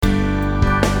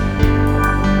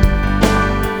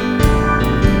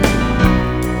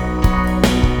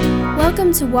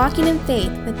Welcome to Walking in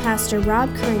Faith with Pastor Rob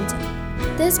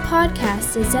Currington. This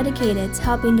podcast is dedicated to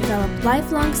helping develop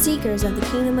lifelong seekers of the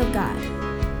kingdom of God.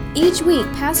 Each week,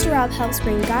 Pastor Rob helps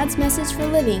bring God's message for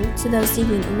living to those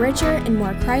seeking a richer and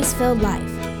more Christ-filled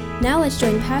life. Now let's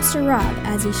join Pastor Rob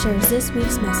as he shares this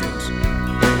week's message.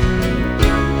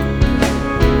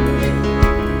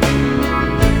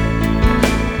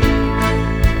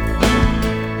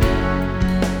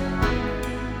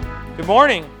 Good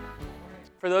morning.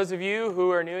 For those of you who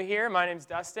are new here, my name's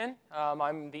Dustin.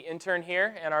 I'm the intern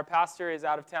here, and our pastor is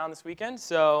out of town this weekend,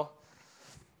 so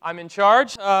I'm in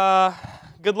charge.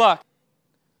 Good luck.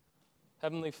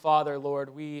 Heavenly Father,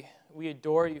 Lord, we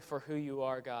adore you for who you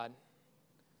are, God.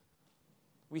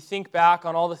 We think back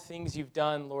on all the things you've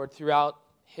done, Lord, throughout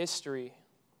history.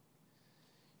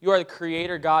 You are the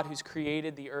creator, God, who's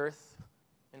created the earth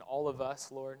and all of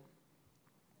us, Lord.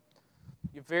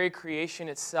 Your very creation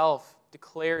itself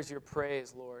declares your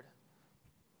praise, Lord.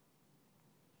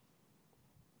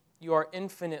 You are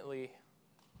infinitely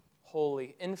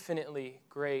holy, infinitely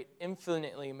great,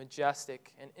 infinitely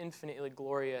majestic, and infinitely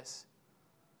glorious.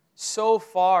 So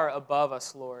far above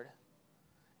us, Lord.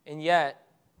 And yet,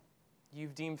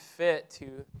 you've deemed fit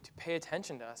to pay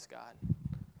attention to us, God.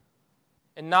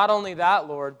 And not only that,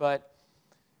 Lord, but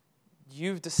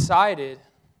you've decided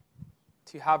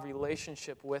to have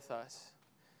relationship with us.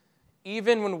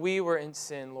 Even when we were in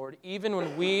sin, Lord, even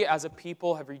when we as a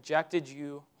people have rejected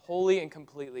you wholly and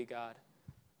completely, God,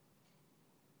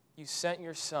 you sent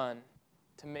your Son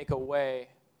to make a way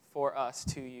for us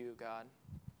to you, God.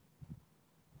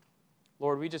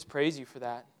 Lord, we just praise you for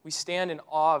that. We stand in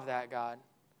awe of that, God.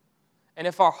 And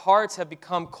if our hearts have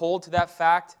become cold to that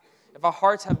fact, if our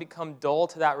hearts have become dull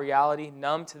to that reality,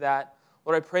 numb to that,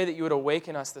 Lord, I pray that you would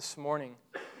awaken us this morning.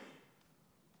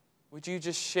 Would you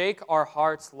just shake our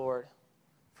hearts, Lord,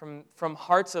 from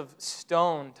hearts of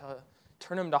stone to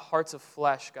turn them to hearts of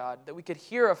flesh, God, that we could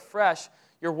hear afresh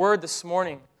your word this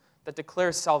morning that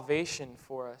declares salvation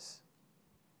for us.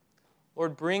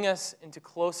 Lord, bring us into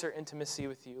closer intimacy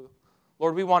with you.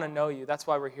 Lord, we want to know you. That's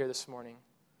why we're here this morning.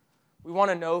 We want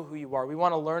to know who you are. We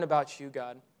want to learn about you,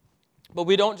 God. But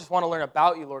we don't just want to learn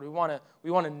about you, Lord. We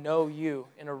want to know you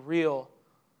in a real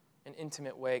and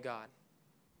intimate way, God.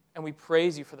 And we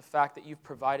praise you for the fact that you've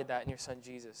provided that in your Son,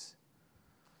 Jesus.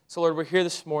 So, Lord, we're here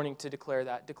this morning to declare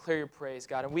that, declare your praise,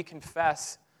 God. And we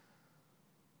confess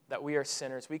that we are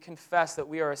sinners. We confess that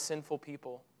we are a sinful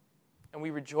people. And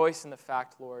we rejoice in the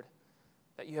fact, Lord,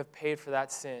 that you have paid for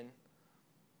that sin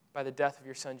by the death of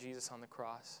your Son, Jesus, on the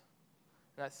cross.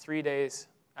 And that 3 days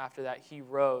after that, he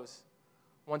rose,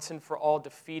 once and for all,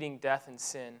 defeating death and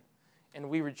sin. And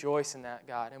we rejoice in that,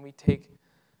 God. And we take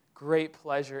great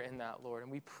pleasure in that, Lord.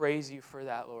 And we praise you for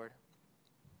that, Lord.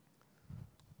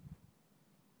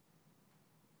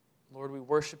 Lord, we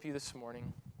worship you this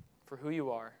morning for who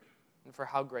you are and for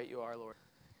how great you are, Lord.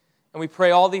 And we pray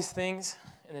all these things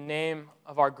in the name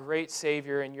of our great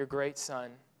Savior and your great Son,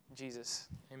 Jesus.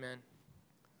 Amen.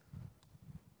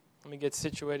 Let me get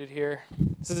situated here.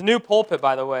 This is a new pulpit,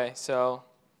 by the way, so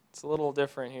it's a little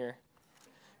different here.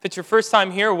 If it's your first time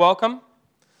here, welcome.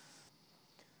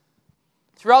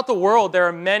 Throughout the world, there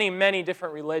are many, many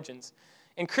different religions.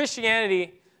 And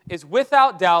Christianity is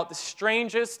without doubt the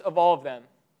strangest of all of them.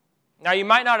 Now, you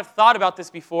might not have thought about this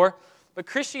before, but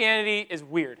Christianity is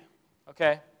weird,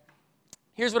 okay?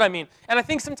 Here's what I mean. And I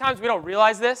think sometimes we don't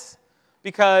realize this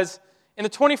because in the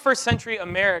 21st century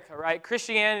America, right,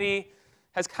 Christianity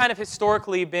has kind of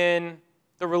historically been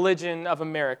the religion of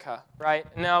America, right?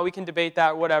 Now, we can debate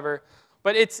that, whatever,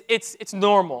 but it's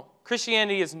normal.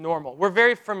 Christianity is normal. We're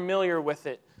very familiar with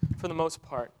it for the most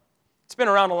part. It's been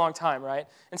around a long time, right?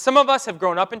 And some of us have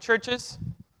grown up in churches,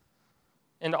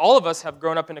 and all of us have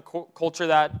grown up in a culture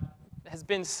that has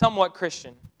been somewhat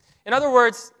Christian. In other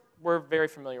words, we're very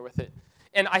familiar with it.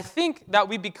 And I think that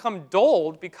we become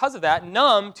dulled because of that,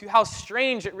 numb to how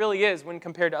strange it really is when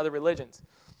compared to other religions.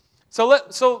 So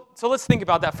let's think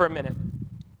about that for a minute.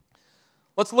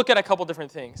 Let's look at a couple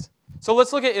different things. So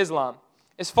let's look at Islam.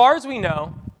 As far as we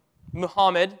know,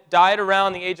 Muhammad died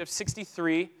around the age of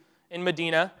 63 in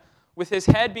Medina, with his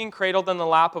head being cradled in the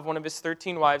lap of one of his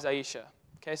 13 wives, Aisha.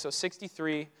 Okay, so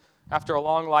 63 after a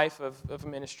long life of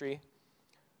ministry.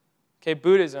 Okay,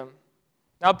 Buddhism.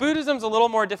 Now, Buddhism's a little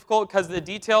more difficult because the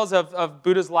details of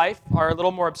Buddha's life are a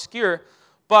little more obscure,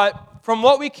 but from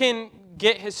what we can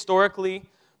get historically,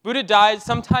 Buddha died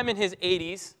sometime in his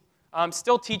 80s,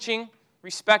 still teaching,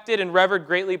 respected and revered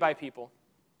greatly by people.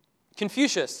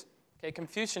 Confucius. Okay,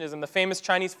 Confucianism, the famous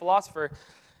Chinese philosopher,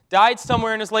 died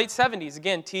somewhere in his late 70s,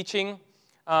 again, teaching,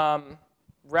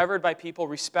 revered by people,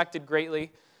 respected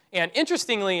greatly. And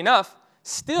interestingly enough,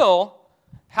 still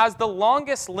has the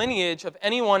longest lineage of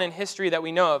anyone in history that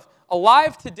we know of.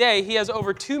 Alive today, he has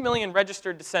over 2 million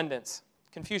registered descendants,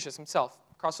 Confucius himself,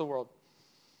 across the world.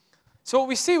 So what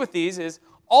we see with these is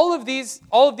all of these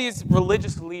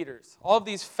religious leaders, all of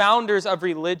these founders of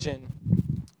religion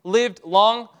lived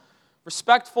long,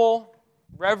 respectful,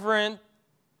 reverent,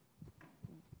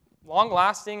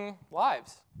 long-lasting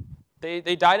lives.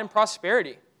 They died in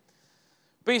prosperity.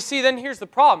 But you see, then here's the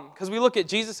problem, because we look at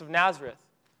Jesus of Nazareth.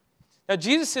 Now,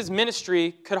 Jesus'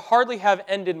 ministry could hardly have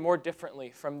ended more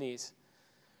differently from these.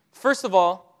 First of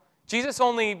all, Jesus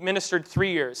only ministered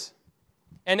 3 years.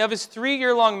 And of his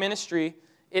 3-year-long ministry,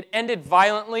 it ended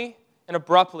violently and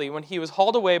abruptly when he was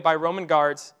hauled away by Roman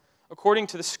guards according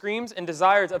to the screams and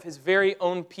desires of his very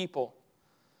own people.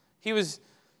 He was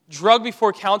drugged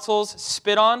before councils,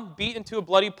 spit on, beat into a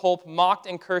bloody pulp, mocked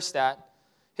and cursed at.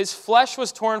 His flesh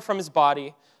was torn from his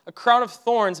body, a crown of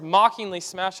thorns mockingly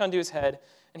smashed onto his head,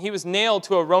 and he was nailed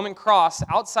to a Roman cross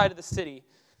outside of the city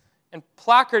and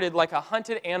placarded like a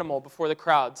hunted animal before the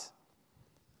crowds.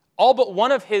 All but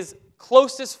one of his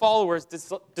closest followers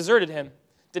deserted him,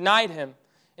 denied him,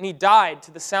 and he died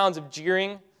to the sounds of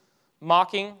jeering,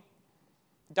 mocking.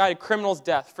 He died a criminal's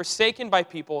death, forsaken by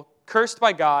people, cursed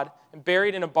by God, and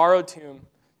buried in a borrowed tomb,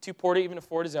 too poor to even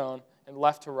afford his own, and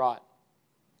left to rot.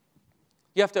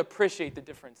 You have to appreciate the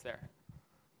difference there.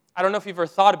 I don't know if you've ever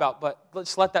thought about, but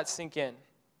let's let that sink in.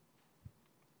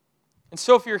 And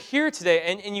so if you're here today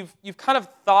and you've kind of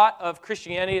thought of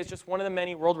Christianity as just one of the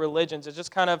many world religions, it's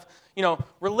just kind of,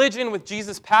 religion with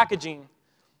Jesus packaging,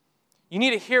 you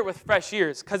need to hear it with fresh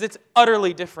ears because it's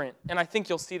utterly different. And I think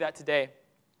you'll see that today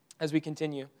as we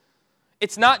continue.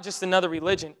 It's not just another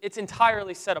religion. It's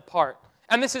entirely set apart.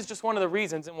 And this is just one of the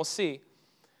reasons, and we'll see.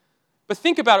 But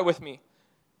think about it with me.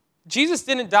 Jesus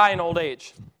didn't die in old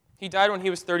age. He died when he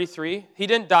was 33. He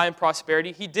didn't die in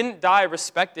prosperity. He didn't die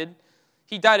respected.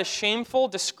 He died a shameful,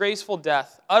 disgraceful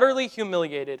death, utterly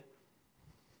humiliated.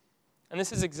 And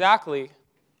this is exactly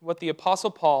what the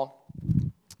Apostle Paul,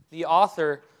 the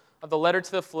author of the letter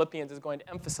to the Philippians, is going to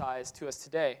emphasize to us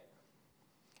today.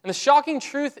 And the shocking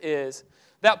truth is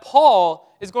that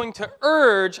Paul is going to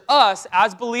urge us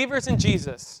as believers in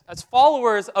Jesus, as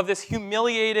followers of this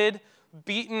humiliated,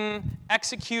 beaten,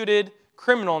 executed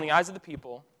criminal in the eyes of the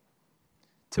people,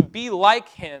 to be like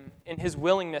him in his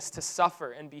willingness to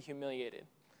suffer and be humiliated.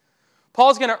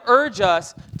 Paul's going to urge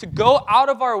us to go out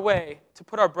of our way to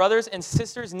put our brothers' and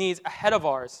sisters' needs ahead of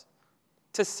ours,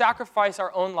 to sacrifice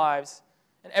our own lives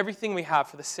and everything we have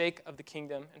for the sake of the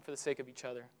kingdom and for the sake of each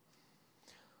other.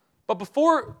 But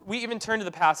before we even turn to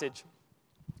the passage,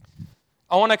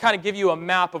 I want to kind of give you a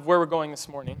map of where we're going this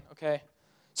morning, okay?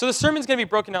 So the sermon's going to be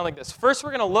broken down like this. First, we're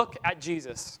going to look at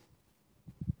Jesus,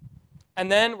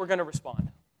 and then we're going to respond.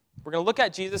 We're going to look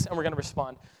at Jesus, and we're going to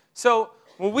respond. So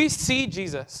when we see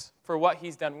Jesus for what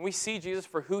he's done, when we see Jesus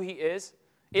for who he is,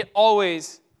 it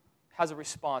always has a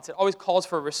response. It always calls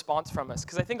for a response from us.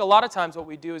 Because I think a lot of times what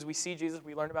we do is we see Jesus,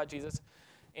 we learn about Jesus,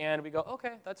 and we go,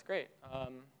 okay, that's great.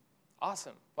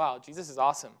 Awesome. Wow, Jesus is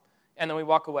awesome. And then we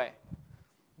walk away.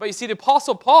 But you see, the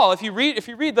Apostle Paul, if you read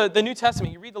the New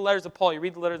Testament, you read the letters of Paul, you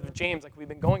read the letters of James, like we've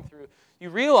been going through, you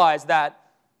realize that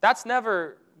that's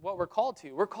never what we're called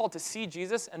to. We're called to see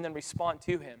Jesus and then respond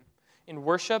to him in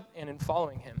worship and in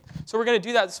following him. So we're going to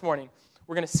do that this morning.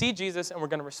 We're going to see Jesus and we're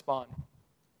going to respond.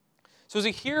 So as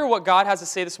we hear what God has to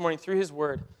say this morning through his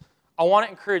word, I want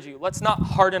to encourage you, let's not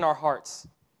harden our hearts.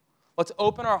 Let's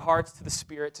open our hearts to the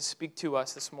Spirit to speak to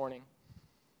us this morning.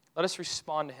 Let us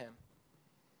respond to him.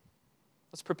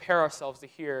 Let's prepare ourselves to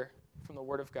hear from the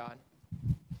word of God.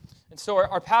 And so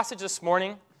our passage this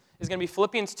morning is going to be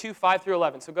Philippians 2, 5 through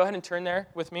 11. So go ahead and turn there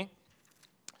with me.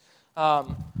 But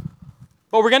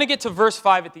we're going to get to verse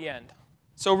 5 at the end.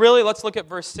 So really, let's look at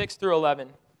verse 6 through 11.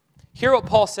 Hear what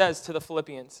Paul says to the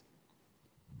Philippians,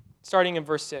 starting in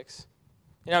verse 6.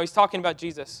 He's talking about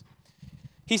Jesus.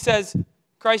 He says,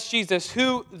 Christ Jesus,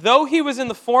 who, though he was in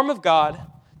the form of God,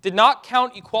 did not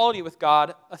count equality with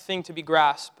God a thing to be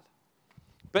grasped,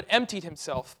 but emptied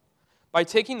himself by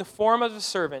taking the form of a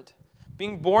servant,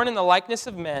 being born in the likeness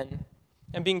of men,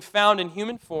 and being found in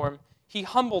human form, he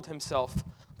humbled himself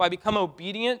by becoming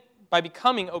obedient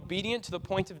to the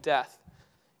point of death,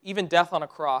 even death on a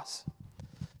cross.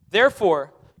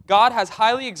 Therefore, God has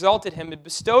highly exalted him and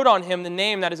bestowed on him the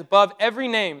name that is above every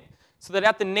name, so that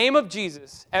at the name of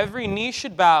Jesus, every knee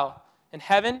should bow in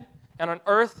heaven and on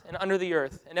earth and under the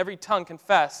earth, and every tongue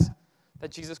confess that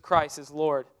Jesus Christ is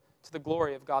Lord, to the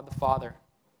glory of God the Father.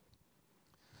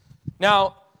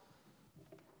 Now,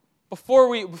 before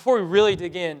we really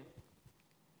dig in,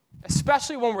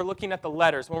 especially when we're looking at the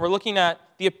letters, when we're looking at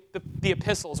the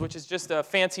epistles, which is just a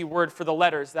fancy word for the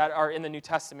letters that are in the New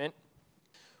Testament,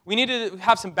 we need to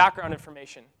have some background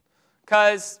information.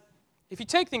 Because if you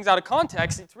take things out of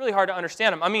context, it's really hard to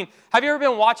understand them. I mean, have you ever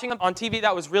been watching on TV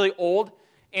that was really old,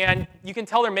 and you can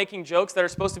tell they're making jokes that are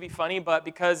supposed to be funny, but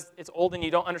because it's old and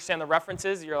you don't understand the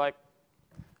references, you're like,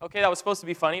 okay, that was supposed to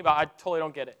be funny, but I totally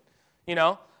don't get it. You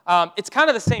know? It's kind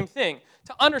of the same thing.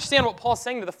 To understand what Paul's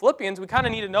saying to the Philippians, we kind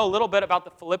of need to know a little bit about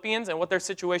the Philippians and what their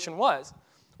situation was,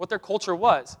 what their culture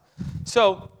was.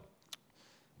 So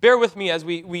bear with me as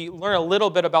we learn a little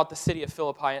bit about the city of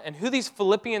Philippi and who these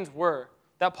Philippians were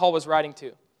that Paul was writing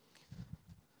to.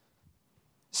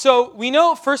 So we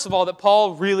know, first of all, that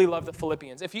Paul really loved the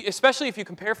Philippians. Especially if you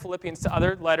compare Philippians to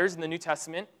other letters in the New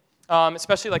Testament,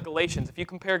 especially like Galatians. If you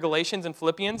compare Galatians and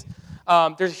Philippians,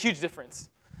 there's a huge difference.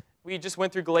 We just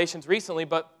went through Galatians recently,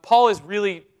 but Paul is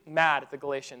really mad at the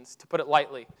Galatians, to put it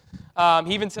lightly.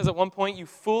 He even says at one point, "You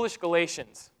foolish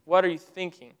Galatians, what are you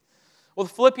thinking?" Well,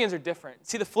 the Philippians are different.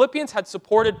 See, the Philippians had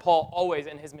supported Paul always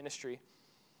in his ministry.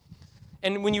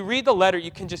 And when you read the letter,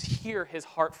 you can just hear his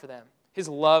heart for them, his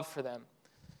love for them.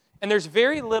 And there's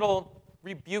very little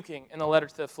rebuking in the letter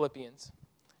to the Philippians.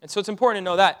 And so it's important to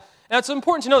know that. And it's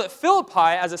important to know that Philippi,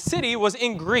 as a city, was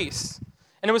in Greece.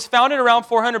 And it was founded around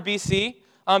 400 BC,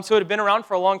 so it had been around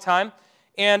for a long time.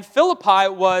 And Philippi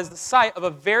was the site of a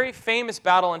very famous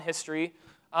battle in history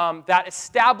that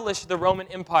established the Roman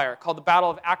Empire, called the Battle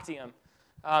of Actium.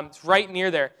 It's right near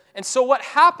there. And so what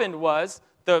happened was,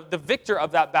 the victor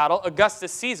of that battle,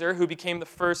 Augustus Caesar, who became the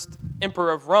first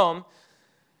emperor of Rome,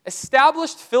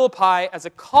 established Philippi as a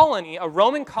colony, a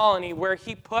Roman colony, where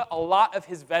he put a lot of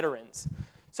his veterans.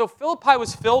 So Philippi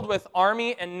was filled with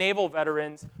army and naval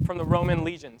veterans from the Roman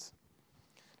legions.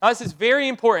 Now this is very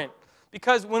important,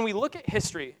 because when we look at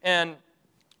history and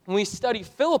when we study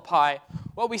Philippi,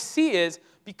 what we see is,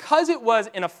 because it was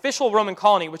an official Roman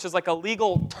colony, which is like a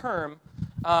legal term,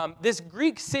 this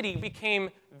Greek city became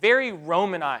very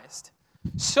Romanized.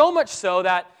 So much so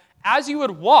that as you would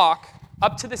walk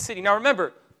up to the city, now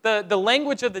remember, the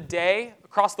language of the day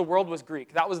across the world was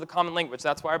Greek. That was the common language.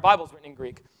 That's why our Bible's written in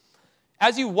Greek.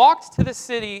 As you walked to the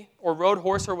city, or rode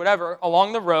horse or whatever,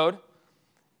 along the road,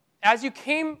 as you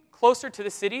came closer to the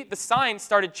city, the signs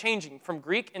started changing from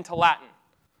Greek into Latin,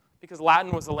 because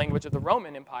Latin was the language of the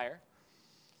Roman Empire.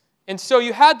 And so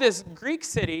you had this Greek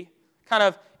city kind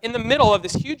of in the middle of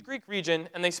this huge Greek region,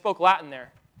 and they spoke Latin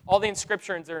there. All the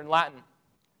inscriptions are in Latin.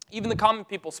 Even the common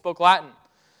people spoke Latin.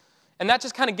 And that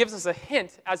just kind of gives us a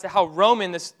hint as to how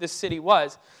Roman this city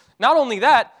was. Not only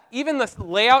that, even the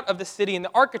layout of the city and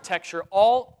the architecture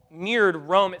all mirrored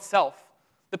Rome itself.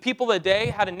 The people of the day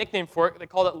had a nickname for it. They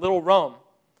called it Little Rome.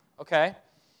 Okay?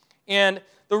 And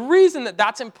the reason that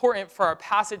that's important for our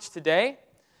passage today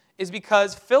is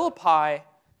because Philippi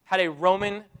had a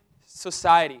Roman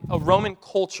society, a Roman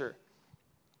culture.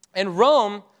 And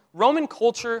Roman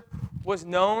culture was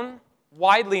known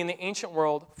widely in the ancient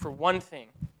world for one thing,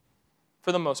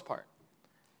 for the most part.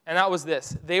 And that was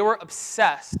this. They were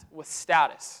obsessed with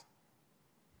status.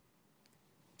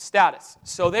 Status.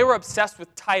 So they were obsessed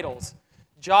with titles,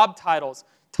 job titles,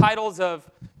 titles of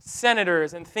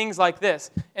senators and things like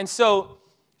this. And so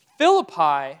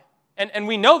Philippi, and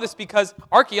we know this because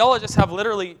archaeologists have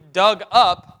literally dug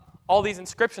up all these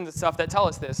inscriptions and stuff that tell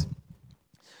us this.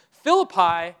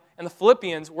 Philippi and the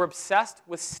Philippians were obsessed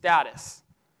with status.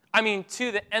 I mean,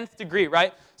 to the nth degree,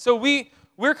 right? So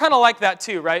we're kind of like that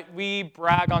too, right? We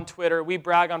brag on Twitter, we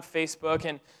brag on Facebook,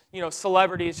 and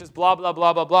celebrities just blah, blah,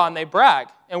 blah, blah, blah, and they brag.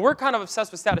 And we're kind of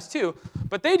obsessed with status too,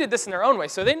 but they did this in their own way.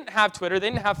 So they didn't have Twitter, they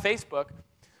didn't have Facebook,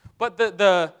 but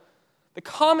the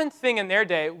common thing in their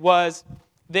day was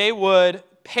they would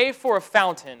pay for a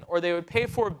fountain, or they would pay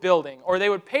for a building, or they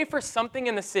would pay for something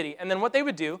in the city, and then what they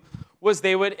would do was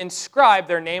they would inscribe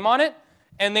their name on it,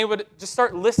 and they would just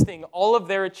start listing all of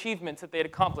their achievements that they had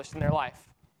accomplished in their life.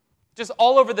 Just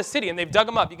all over the city, and they've dug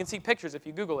them up. You can see pictures if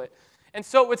you Google it. And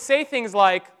so it would say things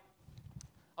like,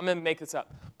 I'm going to make this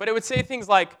up, but it would say things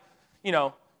like,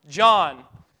 John,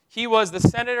 he was the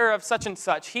senator of such and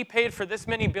such. He paid for this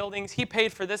many buildings. He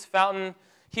paid for this fountain.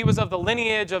 He was of the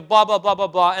lineage of blah, blah, blah, blah,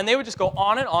 blah. And they would just go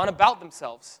on and on about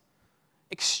themselves.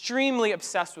 Extremely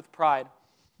obsessed with pride.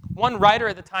 One writer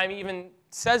at the time even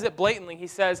says it blatantly. He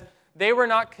says they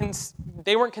weren't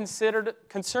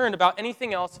concerned about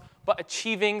anything else but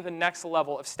achieving the next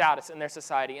level of status in their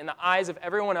society in the eyes of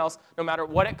everyone else, no matter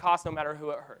what it cost, no matter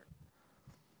who it hurt.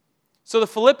 So the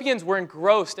Philippians were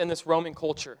engrossed in this Roman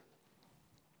culture,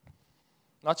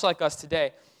 much like us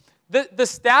today. The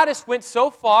status went so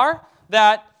far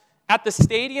that At the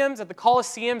stadiums, at the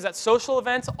coliseums, at social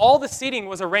events, all the seating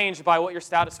was arranged by what your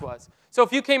status was. So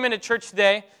if you came into church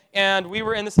today and we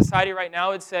were in the society right now,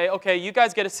 it'd say, okay, you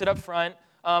guys get to sit up front.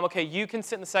 Okay, you can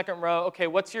sit in the second row. Okay,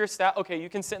 what's your stat? Okay, you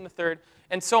can sit in the third,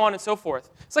 and so on and so forth.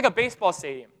 It's like a baseball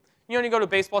stadium. You know, when you go to a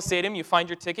baseball stadium, you find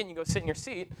your ticket and you go sit in your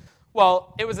seat.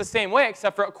 Well, it was the same way,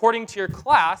 except for according to your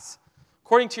class,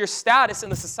 according to your status in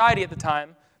the society at the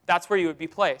time, that's where you would be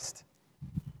placed.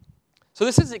 So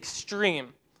this is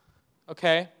extreme.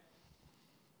 Okay?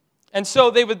 And so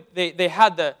they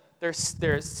had their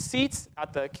seats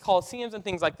at the coliseums and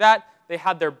things like that. They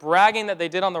had their bragging that they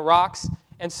did on the rocks.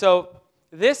 And so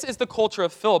this is the culture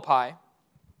of Philippi.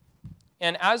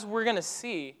 And as we're going to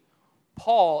see,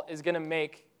 Paul is going to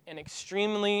make an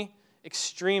extremely,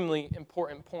 extremely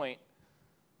important point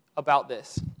about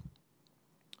this.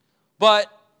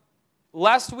 But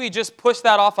lest we just push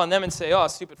that off on them and say, oh,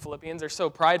 stupid Philippians, they're so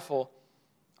prideful,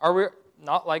 are we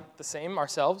not like the same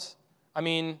ourselves? I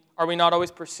mean, are we not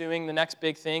always pursuing the next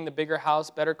big thing, the bigger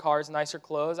house, better cars, nicer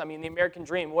clothes? I mean, the American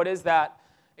dream, what is that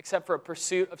except for a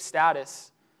pursuit of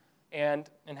status and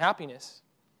happiness?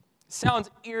 It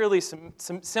sounds eerily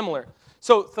similar.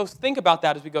 So think about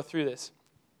that as we go through this.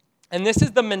 And this is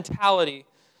the mentality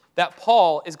that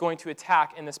Paul is going to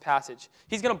attack in this passage.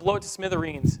 He's going to blow it to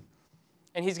smithereens.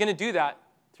 And he's going to do that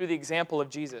through the example of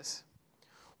Jesus.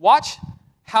 Watch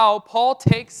how Paul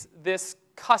takes this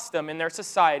custom in their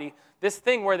society, this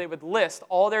thing where they would list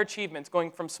all their achievements going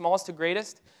from smallest to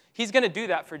greatest. He's going to do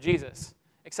that for Jesus,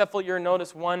 except for you'll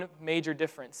notice one major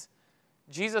difference.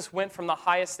 Jesus went from the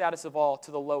highest status of all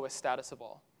to the lowest status of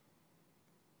all.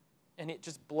 And it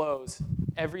just blows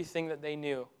everything that they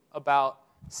knew about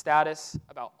status,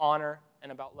 about honor,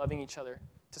 and about loving each other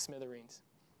to smithereens.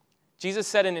 Jesus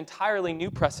set an entirely new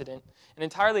precedent, an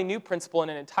entirely new principle, and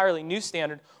an entirely new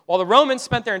standard. While the Romans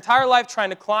spent their entire life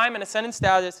trying to climb and ascend in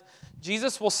status,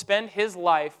 Jesus will spend his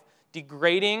life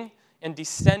degrading and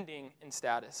descending in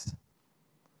status.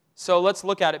 So let's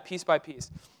look at it piece by piece.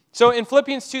 So in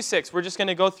Philippians 2:6, we're just going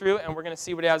to go through and we're going to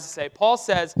see what he has to say. Paul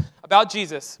says about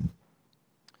Jesus,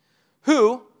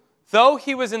 who, though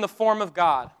he was in the form of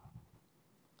God.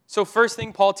 So first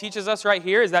thing Paul teaches us right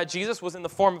here is that Jesus was in the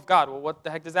form of God. Well, what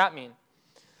the heck does that mean?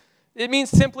 It means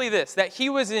simply this, that he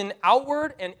was in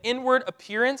outward and inward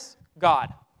appearance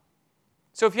God.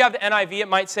 So if you have the NIV, it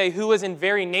might say, who was in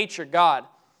very nature God.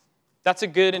 That's a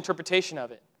good interpretation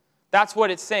of it. That's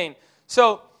what it's saying.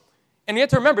 So, and you have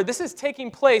to remember, this is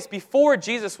taking place before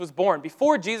Jesus was born,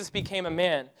 before Jesus became a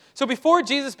man. So before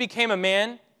Jesus became a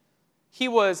man, he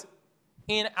was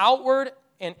in outward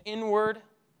and inward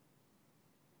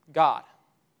God.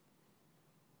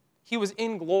 He was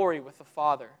in glory with the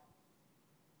Father.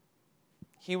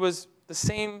 He was the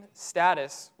same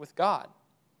status with God.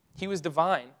 He was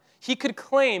divine. He could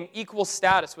claim equal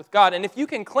status with God. And if you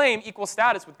can claim equal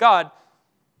status with God,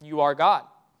 you are God.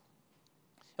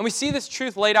 And we see this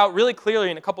truth laid out really clearly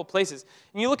in a couple places.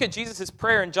 And you look at Jesus'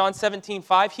 prayer in John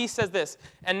 17:5, he says this,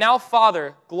 "And now,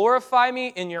 Father, glorify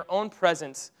me in your own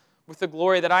presence with the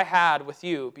glory that I had with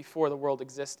you before the world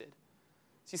existed."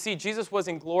 So you see, Jesus was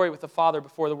in glory with the Father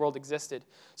before the world existed.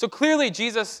 So clearly,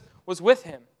 Jesus was with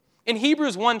him. In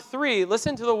Hebrews 1:3,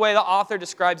 listen to the way the author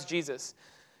describes Jesus.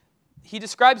 He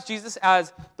describes Jesus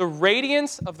as the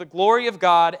radiance of the glory of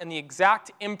God and the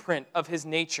exact imprint of his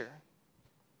nature.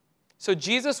 So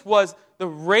Jesus was the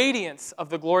radiance of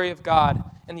the glory of God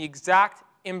and the exact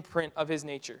imprint of his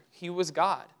nature. He was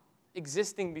God,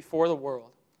 existing before the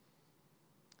world.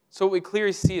 So what we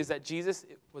clearly see is that Jesus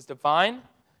was divine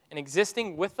and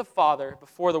existing with the Father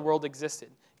before the world existed.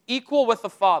 Equal with the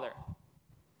Father.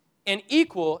 And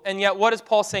equal, and yet what does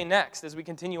Paul say next as we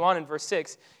continue on in verse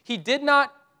 6? He did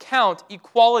not count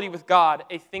equality with God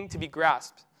a thing to be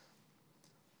grasped.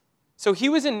 So he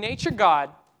was in nature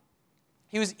God,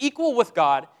 he was equal with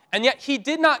God, and yet he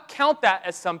did not count that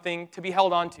as something to be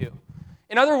held on to.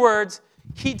 In other words,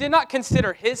 he did not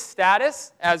consider his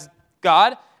status as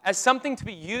God as something to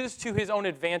be used to his own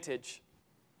advantage.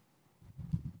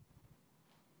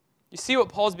 You see what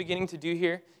Paul's beginning to do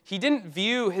here? He didn't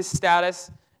view his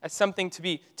status as something to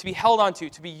be held onto,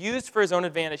 to be used for his own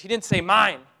advantage. He didn't say,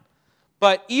 mine.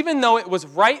 But even though it was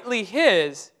rightly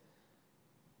his,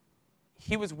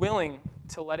 he was willing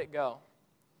to let it go.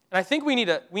 And I think we need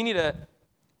to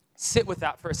sit with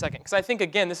that for a second. Because I think,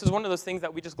 again, this is one of those things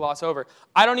that we just gloss over.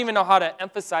 I don't even know how to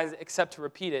emphasize it except to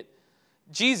repeat it.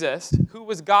 Jesus, who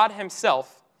was God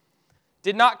himself,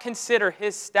 did not consider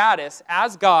his status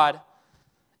as God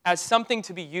as something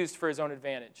to be used for his own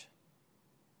advantage,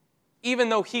 even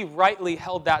though he rightly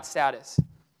held that status.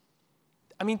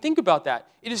 I mean, think about that.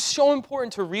 It is so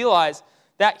important to realize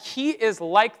that he is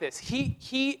like this.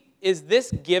 He is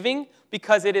this giving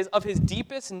because it is of his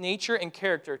deepest nature and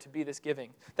character to be this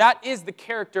giving. That is the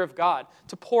character of God,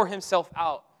 to pour himself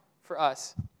out for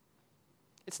us.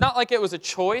 It's not like it was a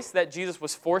choice that Jesus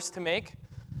was forced to make.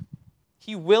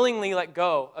 He willingly let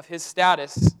go of his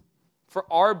status for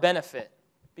our benefit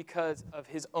because of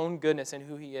his own goodness and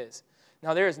who he is.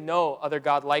 Now, there is no other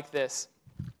God like this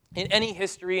in any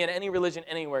history, in any religion,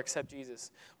 anywhere except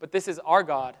Jesus. But this is our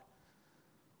God.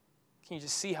 Can you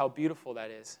just see how beautiful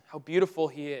that is? How beautiful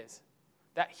he is.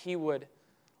 That he would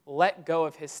let go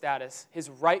of his status, his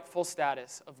rightful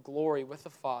status of glory with the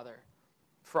Father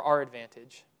for our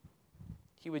advantage.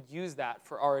 He would use that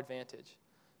for our advantage.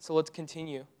 So let's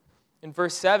continue. In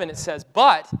verse 7 it says,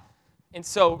 and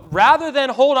so rather than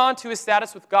hold on to his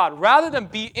status with God, rather than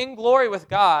be in glory with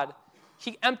God,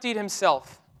 he emptied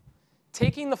himself,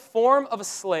 taking the form of a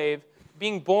slave,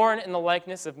 being born in the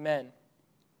likeness of men.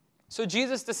 So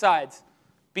Jesus decides,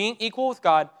 being equal with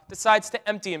God, decides to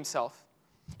empty himself.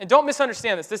 And don't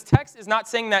misunderstand this. This text is not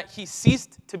saying that he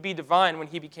ceased to be divine when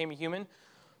he became a human,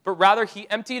 but rather he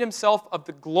emptied himself of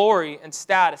the glory and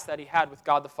status that he had with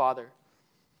God the Father.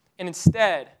 And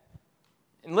instead,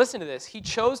 and listen to this, he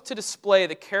chose to display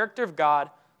the character of God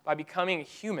by becoming a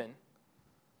human,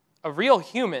 a real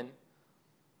human.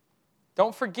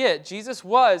 Don't forget, Jesus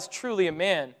was truly a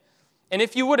man. And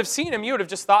if you would have seen him, you would have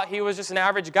just thought he was just an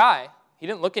average guy. He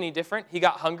didn't look any different. He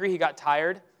got hungry, he got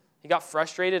tired, he got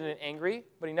frustrated and angry,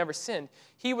 but he never sinned.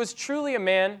 He was truly a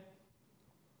man,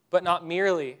 but not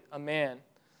merely a man.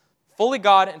 Fully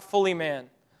God and fully man.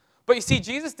 But you see,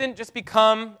 Jesus didn't just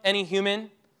become any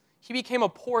human. He became a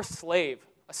poor slave,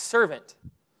 a servant.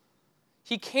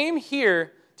 He came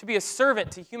here to be a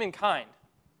servant to humankind.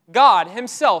 God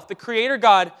himself, the Creator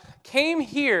God, came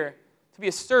here to be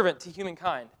a servant to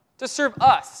humankind, to serve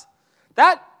us.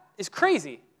 That is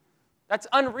crazy. That's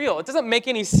unreal. It doesn't make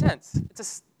any sense.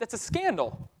 That's a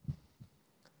scandal.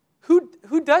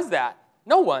 Who does that?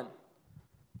 No one.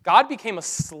 God became a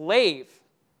slave.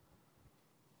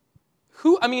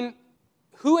 Who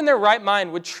in their right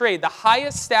mind would trade the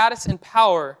highest status and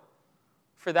power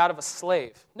for that of a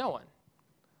slave? No one.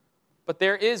 But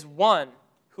there is one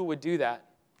who would do that,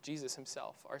 Jesus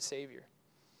himself, our Savior.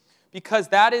 Because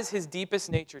that is his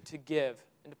deepest nature, to give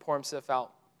and to pour himself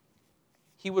out.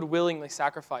 He would willingly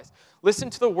sacrifice.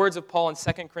 Listen to the words of Paul in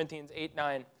 2 Corinthians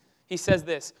 8:9. He says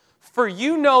this, "For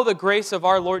you know the grace of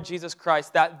our Lord Jesus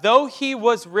Christ, that though he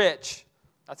was rich,"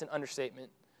 that's an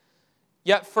understatement,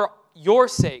 "yet for your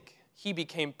sake he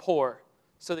became poor,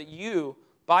 so that you,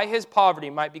 by his poverty,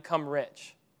 might become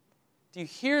rich." Do you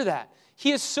hear that?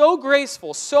 He is so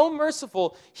graceful, so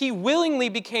merciful, he willingly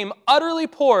became utterly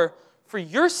poor for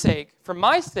your sake, for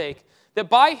my sake, that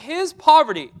by his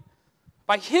poverty,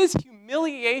 by his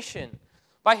humiliation,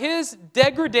 by his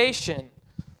degradation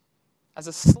as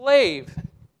a slave,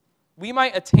 we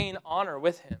might attain honor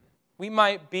with him. We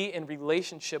might be in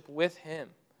relationship with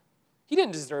him. He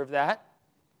didn't deserve that.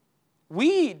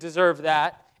 We deserve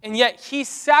that, and yet he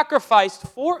sacrificed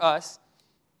for us,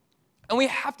 and we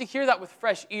have to hear that with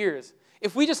fresh ears.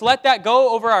 If we just let that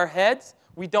go over our heads,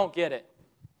 we don't get it.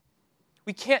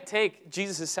 We can't take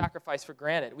Jesus' sacrifice for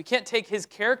granted. We can't take his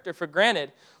character for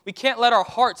granted. We can't let our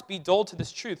hearts be dulled to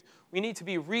this truth. We need to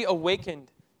be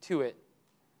reawakened to it,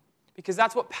 because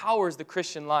that's what powers the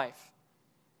Christian life.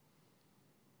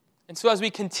 And so as we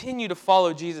continue to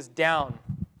follow Jesus down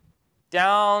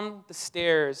the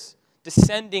stairs,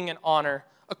 descending in honor,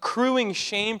 accruing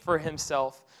shame for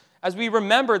himself, as we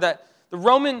remember that the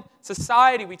Roman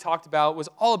society we talked about was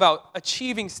all about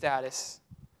achieving status.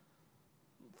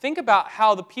 Think about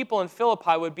how the people in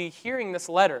Philippi would be hearing this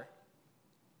letter.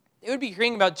 They would be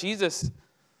hearing about Jesus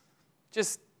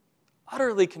just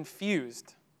utterly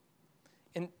confused.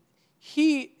 And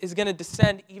he is going to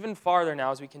descend even farther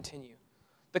now as we continue.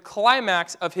 The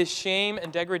climax of his shame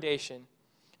and degradation.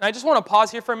 And I just want to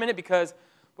pause here for a minute, because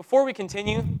before we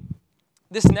continue,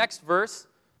 this next verse,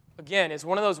 again, is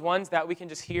one of those ones that we can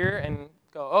just hear and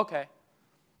go, okay.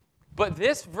 But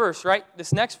this verse, right,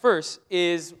 this next verse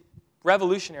is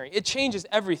revolutionary. It changes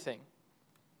everything.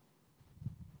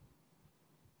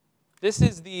 This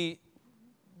is the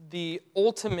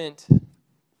ultimate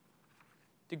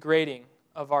degrading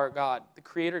of our God, the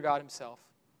Creator God himself.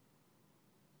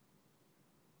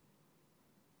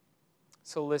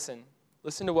 So listen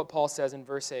to what Paul says in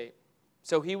verse 8.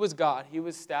 So he was God, he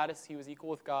was status, he was equal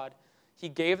with God. He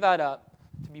gave that up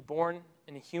to be born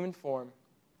in a human form.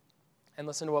 And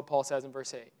listen to what Paul says in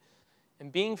verse 8.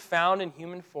 And being found in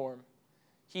human form,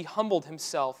 he humbled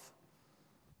himself,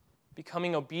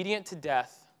 becoming obedient to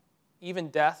death, even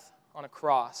death on a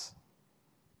cross.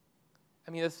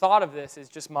 I mean, the thought of this is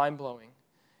just mind-blowing.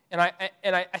 And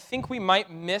I think we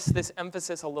might miss this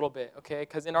emphasis a little bit, okay?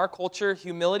 Because in our culture,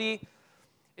 humility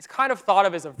is kind of thought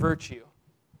of as a virtue.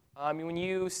 I mean, when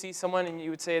you see someone and you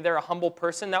would say they're a humble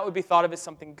person, that would be thought of as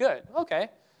something good. Okay.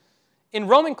 In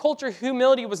Roman culture,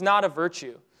 humility was not a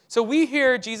virtue. So we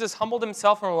hear Jesus humbled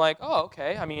himself, and we're like, oh,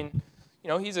 okay. I mean,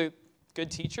 he's a good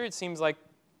teacher. It seems like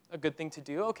a good thing to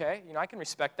do. Okay, I can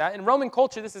respect that. In Roman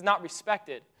culture, this is not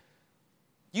respected.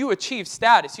 You achieve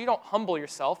status. You don't humble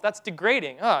yourself. That's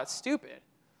degrading. It's stupid.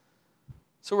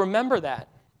 So remember that.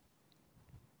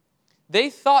 They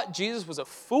thought Jesus was a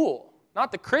fool,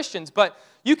 not the Christians, but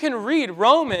you can read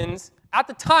Romans at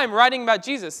the time writing about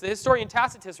Jesus. The historian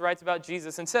Tacitus writes about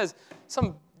Jesus and says,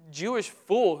 some Jewish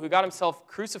fool who got himself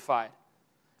crucified.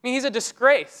 I mean, he's a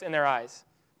disgrace in their eyes.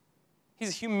 He's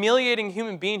a humiliating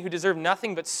human being who deserved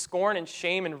nothing but scorn and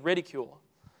shame and ridicule.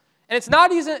 And it's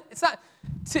not,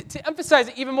 to emphasize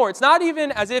it even more, it's not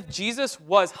even as if Jesus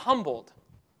was humbled,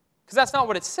 because that's not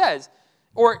what it says,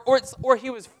 or he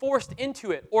was forced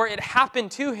into it, or it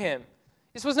happened to him.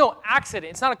 This was no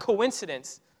accident. It's not a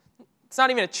coincidence. It's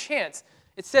not even a chance.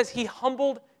 It says he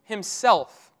humbled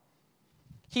himself.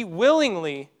 He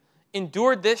willingly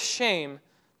endured this shame,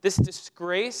 this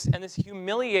disgrace, and this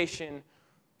humiliation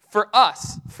for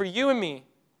us, for you and me,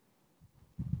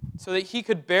 so that he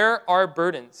could bear our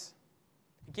burdens.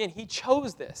 Again, he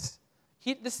chose this.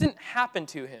 This didn't happen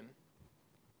to him.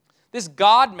 This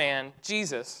God-man,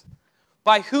 Jesus,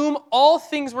 by whom all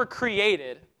things were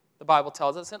created, the Bible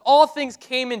tells us, and all things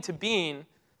came into being,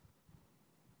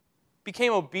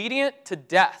 became obedient to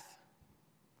death.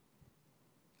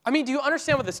 I mean, do you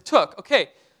understand what this took? Okay,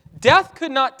 death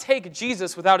could not take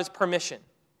Jesus without his permission.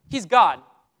 He's God.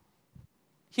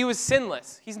 He was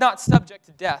sinless. He's not subject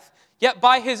to death. Yet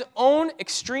by his own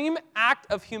extreme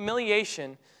act of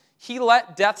humiliation, he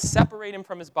let death separate him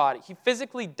from his body. He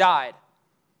physically died.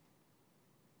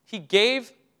 He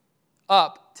gave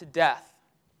up to death.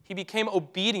 He became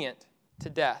obedient to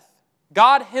death.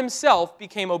 God himself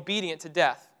became obedient to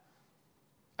death.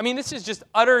 I mean, this is just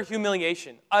utter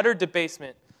humiliation, utter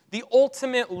debasement, the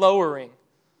ultimate lowering.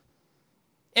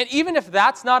 And even if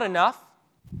that's not enough,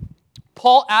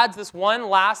 Paul adds this one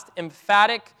last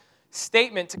emphatic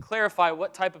statement to clarify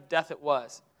what type of death it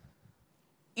was.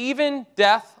 Even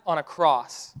death on a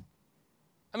cross.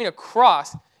 I mean, a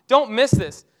cross. Don't miss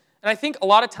this. And I think a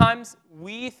lot of times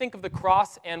we think of the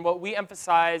cross and what we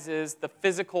emphasize is the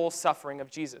physical suffering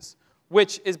of Jesus,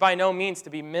 which is by no means to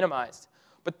be minimized.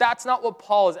 But that's not what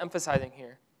Paul is emphasizing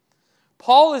here.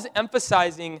 Paul is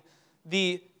emphasizing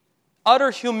the utter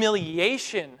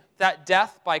humiliation that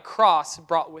death by cross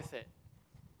brought with it.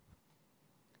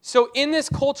 So in this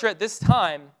culture at this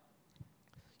time,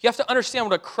 you have to understand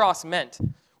what a cross meant.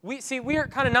 We are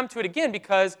kind of numb to it again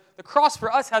because the cross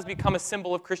for us has become a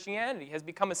symbol of Christianity, has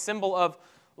become a symbol of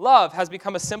love, has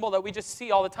become a symbol that we just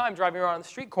see all the time driving around on the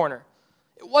street corner.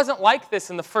 It wasn't like this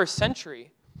in the first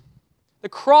century. The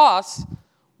cross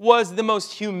was the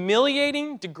most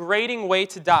humiliating, degrading way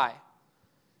to die.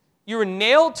 You were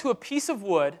nailed to a piece of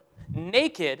wood,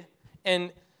 naked,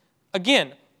 and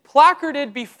again,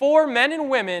 placarded before men and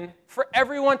women for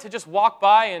everyone to just walk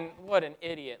by and, what an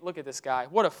idiot. Look at this guy.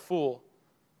 What a fool.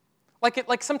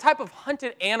 Like some type of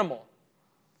hunted animal.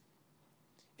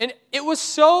 And it was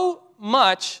so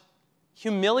much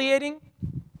humiliating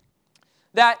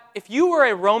that if you were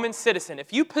a Roman citizen,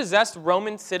 if you possessed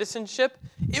Roman citizenship,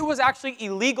 it was actually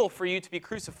illegal for you to be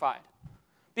crucified.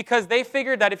 Because they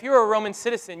figured that if you were a Roman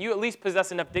citizen, you at least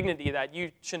possess enough dignity that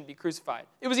you shouldn't be crucified.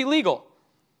 It was illegal.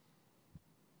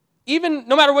 Even,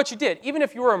 no matter what you did, even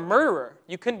if you were a murderer,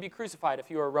 you couldn't be crucified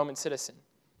if you were a Roman citizen.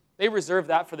 They reserved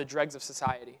that for the dregs of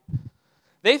society.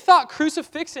 They thought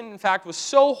crucifixion, in fact, was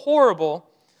so horrible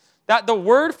that the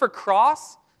word for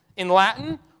cross in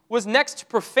Latin was next to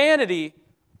profanity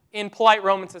in polite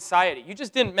Roman society. You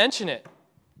just didn't mention it.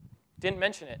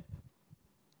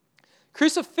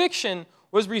 Crucifixion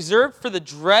was reserved for the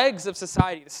dregs of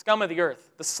society, the scum of the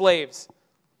earth, the slaves.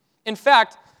 In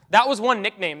fact, that was one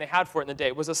nickname they had for it in the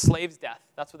day, was a slave's death.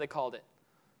 That's what they called it.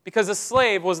 Because a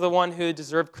slave was the one who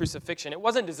deserved crucifixion. It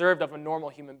wasn't deserved of a normal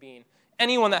human being.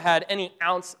 Anyone that had any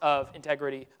ounce of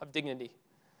integrity, of dignity.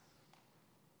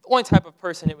 The only type of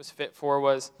person it was fit for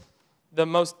was the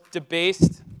most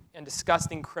debased and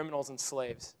disgusting criminals and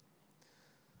slaves.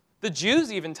 The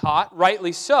Jews even taught,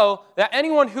 rightly so, that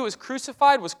anyone who was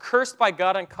crucified was cursed by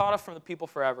God and cut off from the people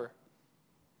forever.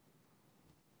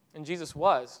 And Jesus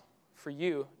was, for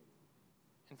you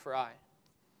and for I.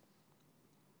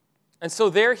 And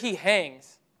so there he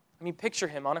hangs. I mean, picture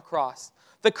him on a cross.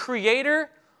 The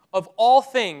creator of all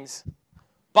things,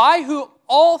 by whom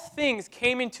all things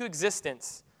came into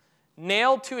existence,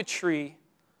 nailed to a tree,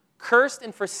 cursed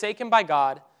and forsaken by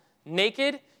God,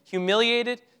 naked,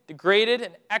 humiliated, degraded,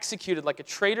 and executed like a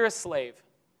traitorous slave.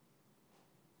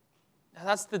 Now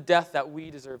that's the death that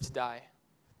we deserve to die.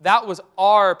 That was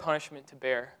our punishment to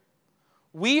bear.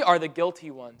 We are the guilty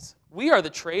ones. We are the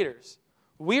traitors.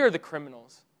 We are the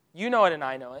criminals. You know it and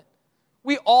I know it.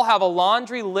 We all have a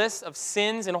laundry list of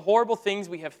sins and horrible things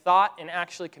we have thought and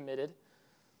actually committed.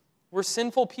 We're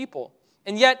sinful people.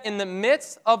 And yet, in the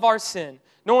midst of our sin,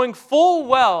 knowing full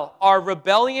well our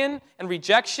rebellion and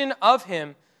rejection of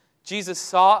him, Jesus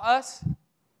saw us,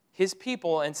 his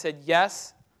people, and said,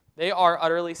 yes, they are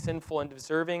utterly sinful and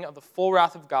deserving of the full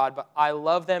wrath of God, but I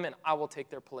love them and I will take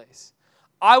their place.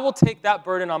 I will take that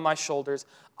burden on my shoulders.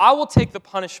 I will take the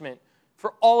punishment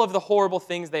for all of the horrible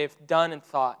things they've done and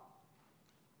thought.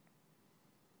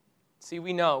 See,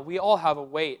 we know we all have a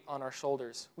weight on our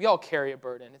shoulders. We all carry a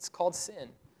burden. It's called sin.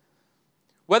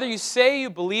 Whether you say you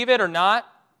believe it or not,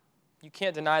 you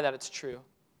can't deny that it's true.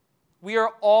 We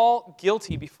are all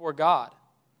guilty before God.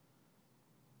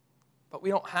 But we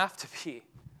don't have to be.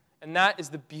 And that is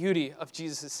the beauty of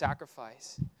Jesus'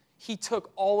 sacrifice. He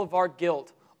took all of our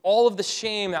guilt, all of the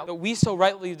shame that we so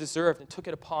rightly deserved, and took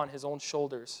it upon his own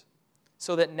shoulders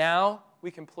so that now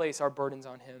we can place our burdens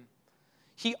on him.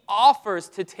 He offers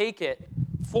to take it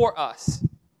for us,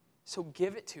 so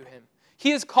give it to him.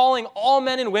 He is calling all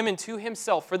men and women to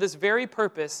himself for this very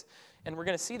purpose, and we're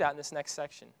going to see that in this next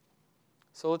section.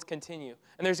 So let's continue.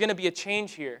 And there's going to be a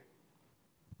change here.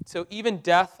 So even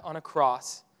death on a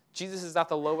cross, Jesus is at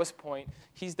the lowest point.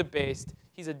 He's debased.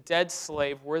 He's a dead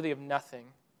slave worthy of nothing.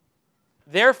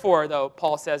 Therefore, though,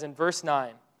 Paul says in verse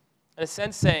 9, in a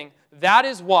sense saying, that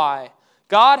is why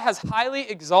God has highly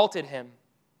exalted him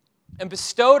and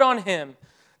bestowed on him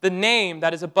the name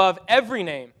that is above every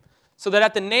name, so that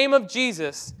at the name of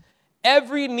Jesus,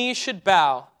 every knee should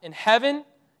bow in heaven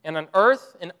and on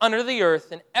earth and under the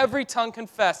earth, and every tongue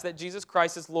confess that Jesus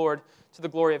Christ is Lord, to the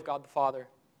glory of God the Father.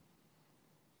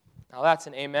 Now that's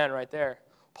an amen right there.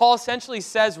 Paul essentially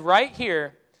says right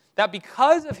here that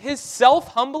because of his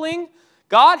self-humbling,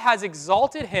 God has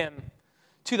exalted him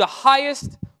to the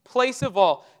highest place of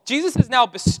all. Jesus is now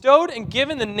bestowed and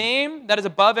given the name that is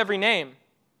above every name.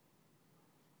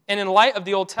 And in light of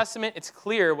the Old Testament, it's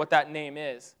clear what that name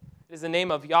is. It is the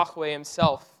name of Yahweh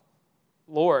himself,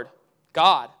 Lord,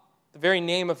 God, the very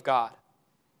name of God.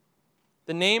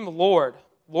 The name Lord,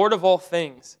 Lord of all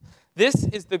things. This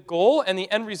is the goal and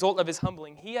the end result of his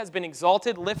humbling. He has been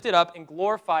exalted, lifted up, and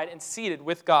glorified and seated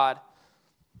with God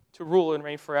to rule and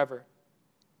reign forever.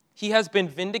 He has been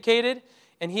vindicated,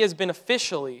 and he has been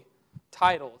officially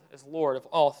titled as Lord of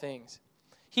all things.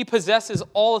 He possesses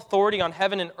all authority on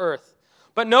heaven and earth.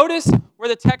 But notice where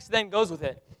the text then goes with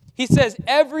it. He says,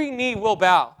 every knee will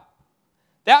bow.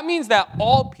 That means that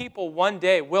all people one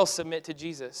day will submit to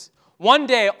Jesus. One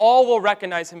day, all will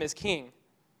recognize him as king.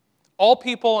 All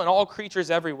people and all creatures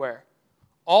everywhere.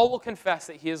 All will confess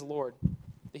that he is Lord,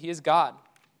 that he is God.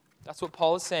 That's what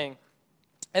Paul is saying.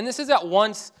 And this is at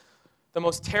once the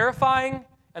most terrifying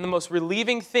and the most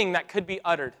relieving thing that could be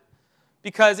uttered.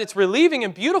 Because it's relieving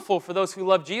and beautiful for those who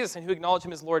love Jesus and who acknowledge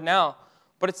him as Lord now,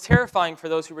 but it's terrifying for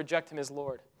those who reject him as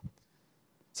Lord.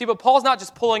 See, but Paul's not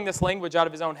just pulling this language out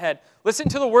of his own head. Listen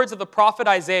to the words of the prophet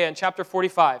Isaiah in chapter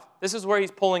 45. This is where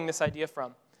he's pulling this idea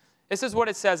from. This is what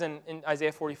it says in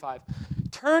Isaiah 45.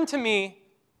 Turn to me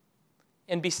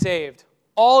and be saved,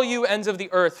 all you ends of the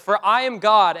earth, for I am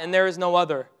God and there is no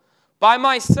other. By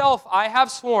myself I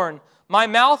have sworn, my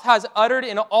mouth has uttered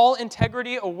in all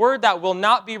integrity a word that will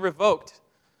not be revoked.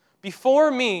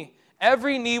 Before me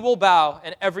every knee will bow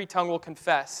and every tongue will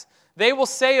confess. They will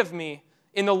say of me,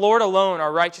 in the Lord alone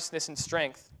are righteousness and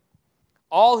strength.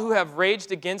 All who have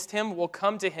raged against him will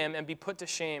come to him and be put to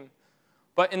shame.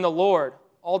 But in the Lord,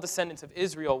 all descendants of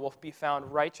Israel will be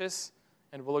found righteous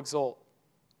and will exult.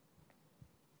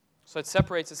 So it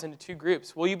separates us into two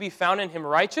groups. Will you be found in him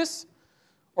righteous,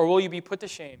 or will you be put to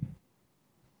shame?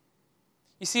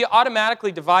 You see, it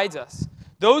automatically divides us.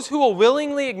 Those who will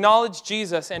willingly acknowledge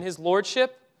Jesus and his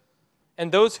lordship,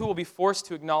 and those who will be forced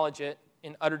to acknowledge it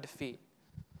in utter defeat.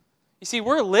 You see,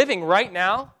 we're living right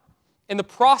now in the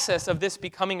process of this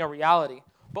becoming a reality.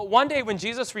 But one day when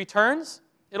Jesus returns,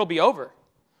 it'll be over.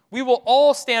 We will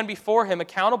all stand before him,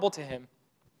 accountable to him.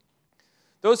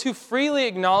 Those who freely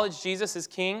acknowledge Jesus as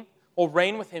king will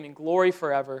reign with him in glory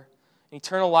forever, in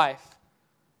eternal life.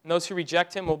 And those who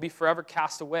reject him will be forever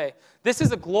cast away. This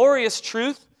is a glorious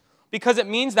truth because it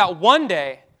means that one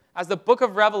day, as the book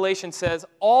of Revelation says,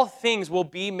 all things will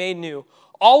be made new.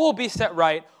 All will be set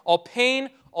right. All pain,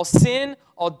 all sin,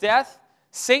 all death,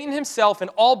 Satan himself, and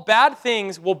all bad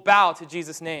things will bow to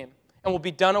Jesus' name and will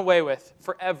be done away with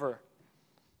forever.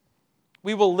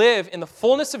 We will live in the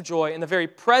fullness of joy in the very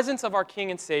presence of our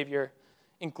King and Savior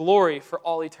in glory for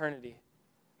all eternity.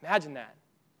 Imagine that.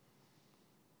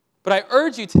 But I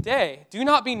urge you today, do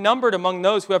not be numbered among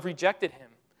those who have rejected him.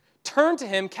 Turn to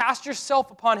him, cast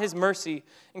yourself upon his mercy,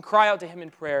 and cry out to him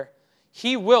in prayer.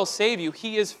 He will save you.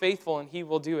 He is faithful, and he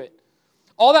will do it.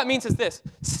 All that means is this: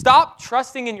 stop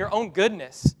trusting in your own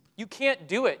goodness. You can't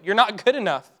do it. You're not good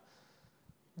enough.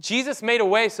 Jesus made a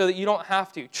way so that you don't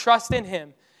have to. Trust in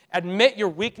him. Admit your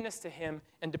weakness to him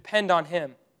and depend on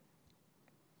him.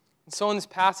 And so in this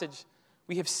passage,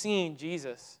 we have seen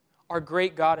Jesus, our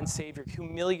great God and Savior,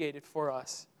 humiliated for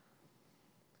us.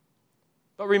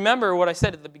 But remember what I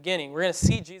said at the beginning. We're going to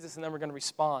see Jesus and then we're going to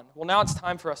respond. Well, now it's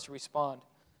time for us to respond.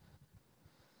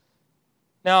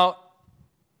 Now,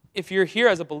 if you're here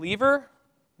as a believer,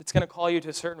 it's going to call you to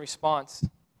a certain response.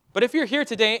 But if you're here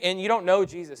today and you don't know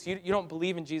Jesus, you don't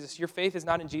believe in Jesus, your faith is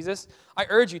not in Jesus, I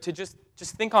urge you to just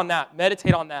think on that,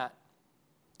 meditate on that.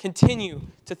 Continue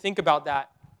to think about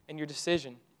that in your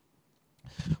decision.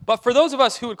 But for those of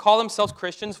us who would call themselves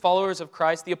Christians, followers of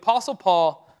Christ, the Apostle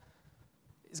Paul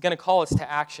is going to call us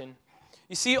to action.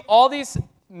 You see, all these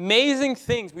amazing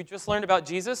things we just learned about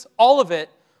Jesus, all of it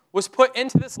was put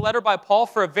into this letter by Paul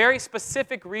for a very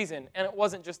specific reason, and it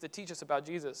wasn't just to teach us about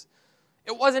Jesus.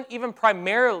 It wasn't even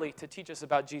primarily to teach us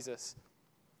about Jesus.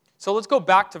 So let's go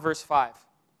back to verse 5.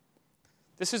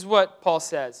 This is what Paul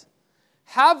says.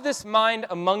 Have this mind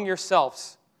among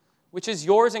yourselves, which is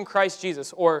yours in Christ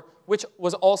Jesus, or which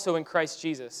was also in Christ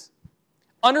Jesus.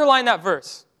 Underline that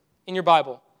verse in your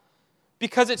Bible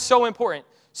because it's so important.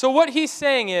 So what he's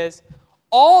saying is,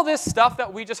 all this stuff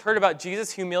that we just heard about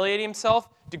Jesus humiliating himself,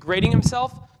 degrading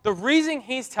himself, the reason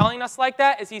he's telling us like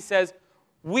that is he says,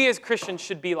 we as Christians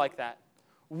should be like that.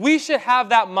 We should have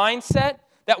that mindset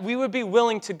that we would be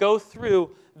willing to go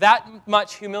through that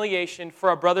much humiliation for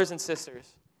our brothers and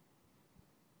sisters.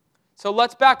 So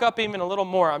let's back up even a little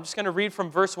more. I'm just going to read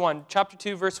from verse 1, chapter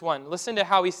 2, verse 1. Listen to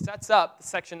how he sets up the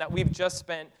section that we've just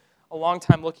spent a long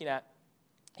time looking at.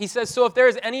 He says, so if there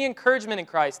is any encouragement in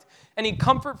Christ, any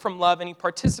comfort from love, any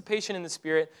participation in the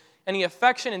Spirit, any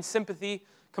affection and sympathy,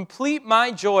 complete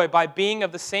my joy by being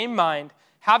of the same mind,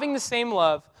 having the same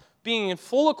love, being in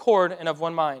full accord and of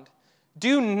one mind.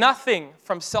 Do nothing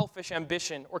from selfish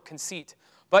ambition or conceit,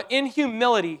 but in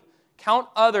humility count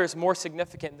others more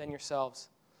significant than yourselves.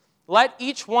 Let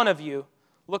each one of you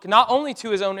look not only to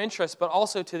his own interests, but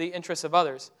also to the interests of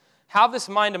others. Have this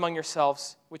mind among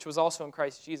yourselves, which was also in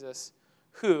Christ Jesus,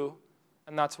 who,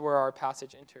 and that's where our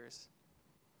passage enters.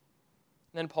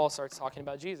 And then Paul starts talking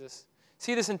about Jesus.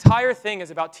 See, this entire thing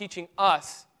is about teaching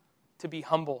us to be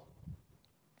humble,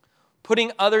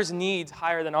 putting others' needs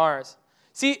higher than ours.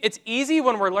 See, it's easy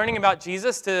when we're learning about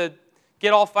Jesus to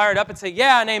get all fired up and say,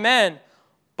 yeah and amen.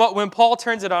 But when Paul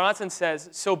turns it on us and says,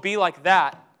 so be like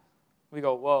that, we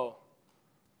go, whoa,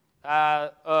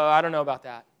 I don't know about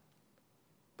that.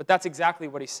 But that's exactly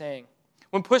what he's saying.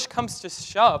 When push comes to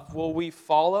shove, will we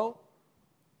follow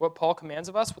what Paul commands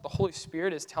of us, what the Holy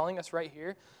Spirit is telling us right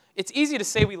here? It's easy to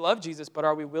say we love Jesus, but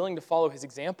are we willing to follow his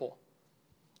example?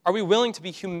 Are we willing to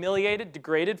be humiliated,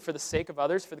 degraded for the sake of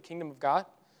others, for the kingdom of God?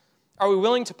 Are we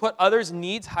willing to put others'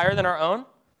 needs higher than our own?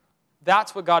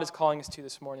 That's what God is calling us to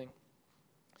this morning.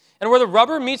 And where the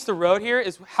rubber meets the road here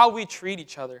is how we treat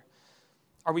each other.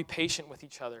 Are we patient with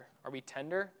each other? Are we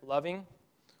tender, loving?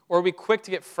 Or are we quick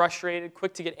to get frustrated,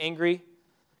 quick to get angry,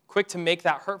 quick to make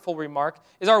that hurtful remark?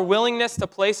 Is our willingness to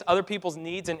place other people's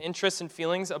needs and interests and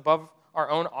feelings above our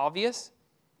own obvious?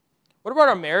 What about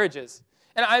our marriages?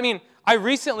 And I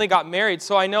recently got married,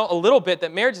 so I know a little bit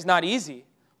that marriage is not easy,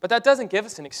 but that doesn't give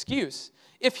us an excuse.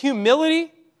 If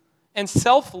humility and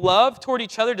self-love toward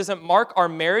each other doesn't mark our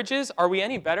marriages, are we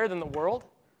any better than the world?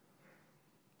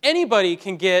 Anybody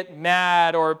can get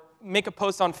mad or make a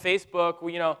post on Facebook,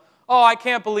 oh, I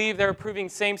can't believe they're approving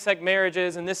same-sex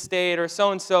marriages in this state or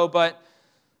so-and-so, but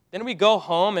then we go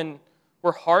home and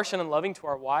we're harsh and unloving to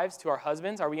our wives, to our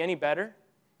husbands. Are we any better?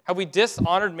 Have we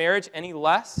dishonored marriage any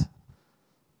less?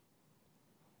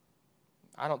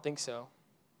 I don't think so.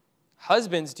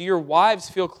 Husbands, do your wives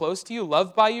feel close to you,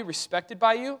 loved by you, respected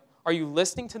by you? Are you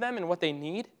listening to them and what they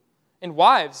need? And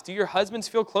wives, do your husbands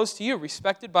feel close to you,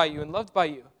 respected by you, and loved by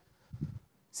you?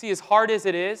 See, as hard as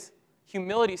it is,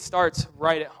 humility starts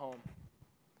right at home,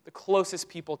 the closest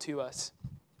people to us.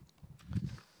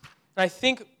 And I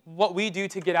think what we do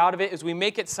to get out of it is we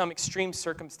make it some extreme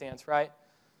circumstance, right?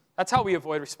 That's how we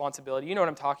avoid responsibility. You know what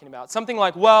I'm talking about. Something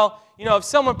like, if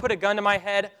someone put a gun to my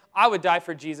head, I would die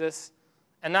for Jesus.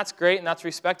 And that's great and that's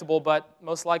respectable, but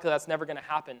most likely that's never going to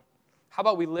happen. How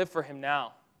about we live for him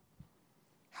now?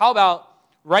 How about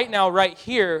right now, right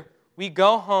here, we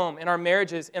go home in our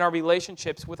marriages, in our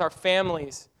relationships, with our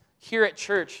families, here at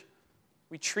church,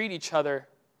 we treat each other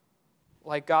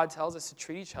like God tells us to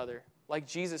treat each other, like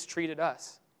Jesus treated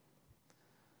us.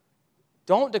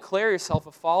 Don't declare yourself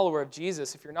a follower of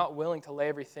Jesus if you're not willing to lay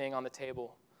everything on the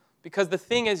table. Because the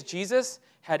thing is, Jesus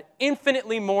had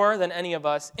infinitely more than any of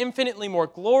us, infinitely more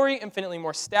glory, infinitely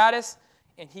more status,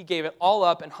 and he gave it all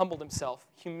up and humbled himself,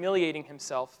 humiliating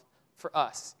himself for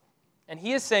us. And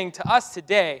he is saying to us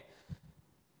today,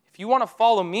 if you want to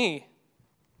follow me,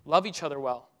 love each other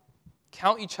well.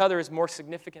 Count each other as more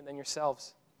significant than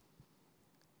yourselves.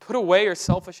 Put away your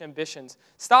selfish ambitions.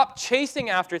 Stop chasing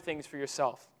after things for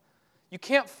yourself. You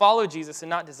can't follow Jesus and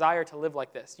not desire to live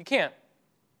like this. You can't.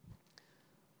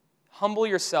 Humble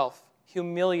yourself.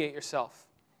 Humiliate yourself.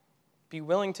 Be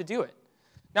willing to do it.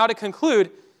 Now, to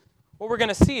conclude, what we're going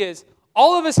to see is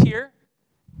all of us here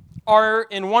are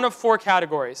in one of 4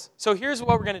 categories. So here's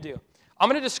what we're going to do. I'm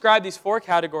going to describe these 4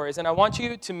 categories, and I want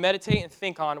you to meditate and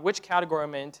think on which category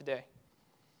I'm in today.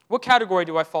 What category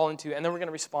do I fall into? And then we're going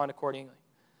to respond accordingly.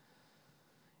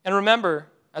 And remember,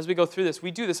 as we go through this,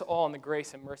 we do this all in the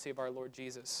grace and mercy of our Lord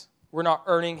Jesus. We're not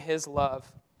earning his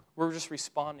love. We're just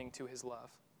responding to his love.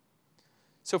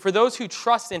 So for those who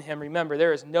trust in him, remember,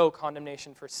 there is no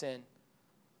condemnation for sin.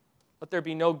 Let there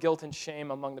be no guilt and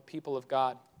shame among the people of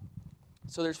God.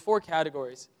 So there's 4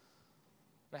 categories.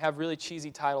 I have really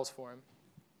cheesy titles for them.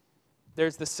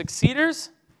 There's the succeeders,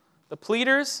 the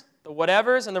pleaders, the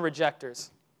whatevers, and the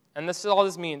rejectors. And this is all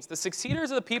this means. The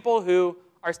succeeders are the people who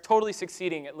are totally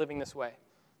succeeding at living this way.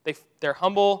 They're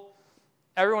humble.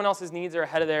 Everyone else's needs are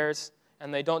ahead of theirs,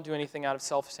 and they don't do anything out of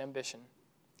selfish ambition.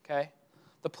 Okay?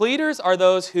 The pleaders are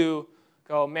those who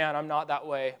go, man, I'm not that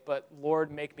way, but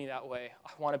Lord, make me that way. I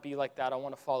want to be like that. I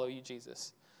want to follow you,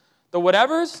 Jesus. The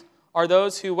whatevers are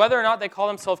those who, whether or not they call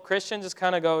themselves Christians, just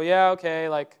kind of go, yeah, okay,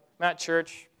 like, I'm at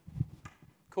church,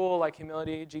 cool, like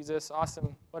humility, Jesus,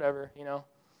 awesome, whatever, you know.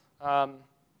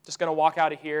 Just going to walk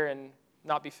out of here and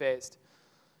not be fazed.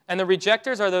 And the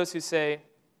rejectors are those who say,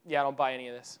 yeah, I don't buy any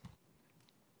of this.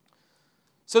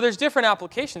 So there's different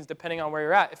applications depending on where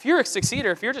you're at. If you're a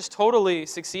succeeder, if you're just totally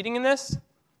succeeding in this,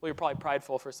 well, you're probably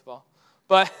prideful, first of all.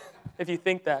 But if you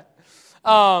think that.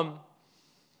 But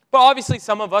obviously,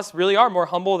 some of us really are more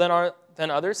humble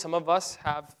than others. Some of us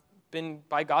have been,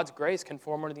 by God's grace,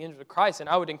 conformed to the image of Christ. And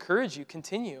I would encourage you,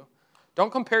 continue.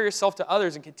 Don't compare yourself to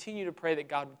others and continue to pray that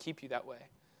God would keep you that way.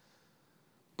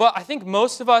 But I think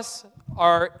most of us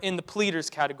are in the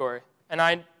pleaders category.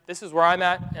 And this is where I'm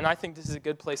at, and I think this is a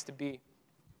good place to be.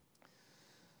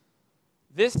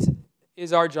 This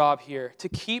is our job here, to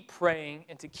keep praying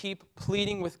and to keep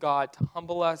pleading with God to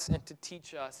humble us and to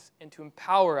teach us and to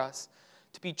empower us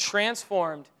to be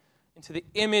transformed into the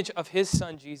image of his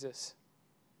Son, Jesus.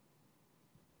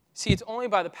 See, it's only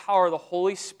by the power of the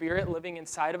Holy Spirit living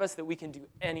inside of us that we can do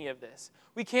any of this.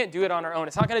 We can't do it on our own.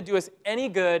 It's not going to do us any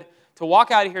good to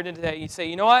walk out of here today and say,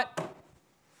 you know what?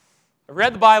 I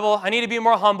read the Bible. I need to be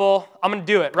more humble. I'm going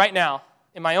to do it right now.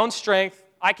 In my own strength,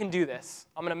 I can do this.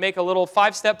 I'm going to make a little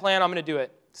 5-step plan. I'm going to do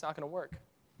it. It's not going to work.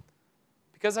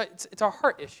 Because it's our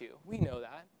heart issue. We know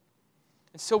that.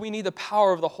 And so we need the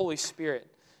power of the Holy Spirit.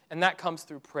 And that comes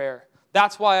through prayer.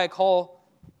 That's why I call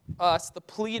us the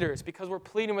pleaders, because we're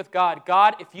pleading with God.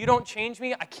 God, if you don't change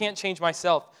me, I can't change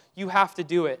myself. You have to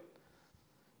do it.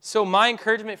 So my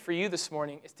encouragement for you this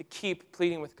morning is to keep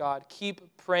pleading with God.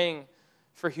 Keep praying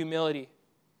for humility.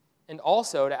 And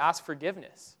also to ask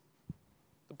forgiveness.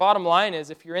 The bottom line is,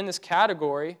 if you're in this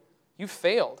category, you've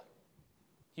failed.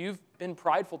 You've been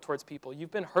prideful towards people.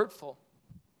 You've been hurtful.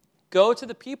 Go to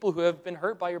the people who have been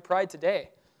hurt by your pride today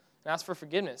and ask for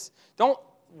forgiveness. Don't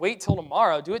wait till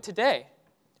tomorrow. Do it today.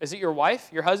 Is it your wife,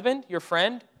 your husband, your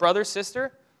friend, brother,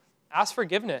 sister? Ask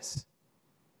forgiveness.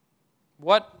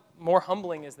 What more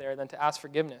humbling is there than to ask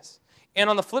forgiveness? And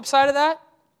on the flip side of that,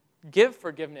 give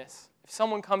forgiveness. If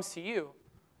someone comes to you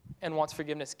and wants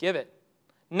forgiveness, give it.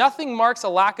 Nothing marks a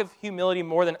lack of humility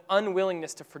more than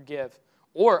unwillingness to forgive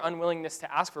or unwillingness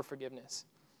to ask for forgiveness.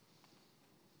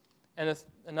 And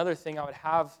another thing I would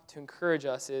have to encourage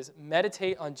us is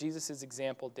meditate on Jesus'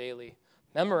 example daily.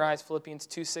 Memorize Philippians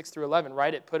 2:6-11.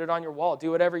 Write it, put it on your wall.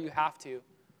 Do whatever you have to.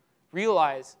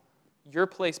 Realize your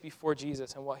place before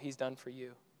Jesus and what he's done for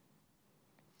you.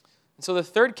 And so the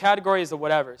third category is the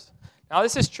whatevers. Now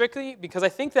this is tricky because I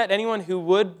think that anyone who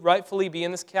would rightfully be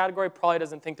in this category probably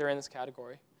doesn't think they're in this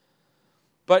category.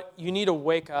 But you need to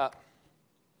wake up.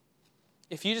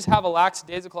 If you just have a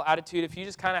lackadaisical attitude, if you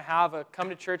just kind of have a come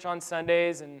to church on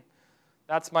Sundays and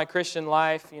that's my Christian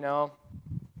life, you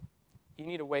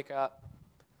need to wake up.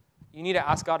 You need to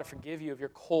ask God to forgive you of your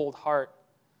cold heart.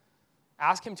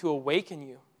 Ask him to awaken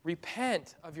you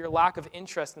Repent of your lack of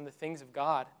interest in the things of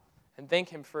God and thank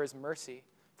him for his mercy.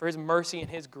 For his mercy and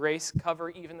his grace cover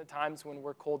even the times when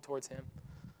we're cold towards him.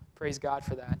 Praise God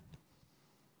for that.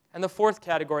 And the fourth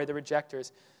category, the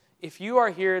rejectors. If you are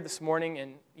here this morning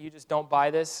and you just don't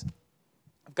buy this,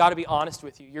 I've got to be honest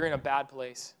with you. You're in a bad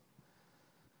place.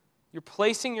 You're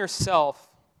placing yourself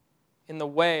in the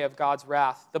way of God's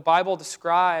wrath. The Bible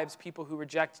describes people who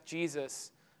reject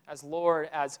Jesus as Lord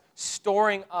as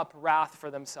storing up wrath for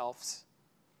themselves.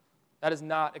 That is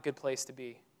not a good place to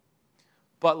be.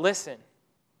 But listen,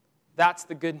 that's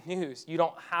the good news. You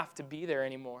don't have to be there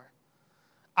anymore.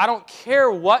 I don't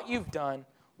care what you've done,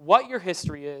 what your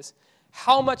history is,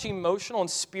 how much emotional and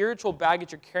spiritual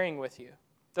baggage you're carrying with you.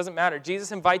 It doesn't matter.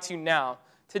 Jesus invites you now,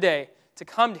 today, to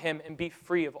come to him and be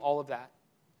free of all of that.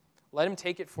 Let him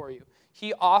take it for you.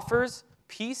 He offers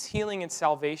peace, healing, and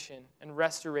salvation and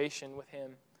restoration with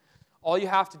him. All you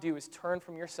have to do is turn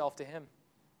from yourself to him.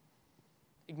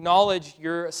 Acknowledge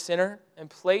you're a sinner and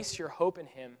place your hope in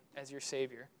him as your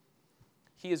Savior.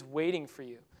 He is waiting for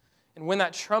you. And when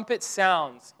that trumpet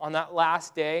sounds on that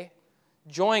last day,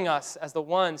 join us as the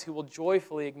ones who will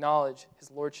joyfully acknowledge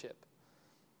his lordship.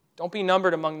 Don't be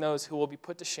numbered among those who will be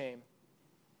put to shame.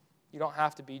 You don't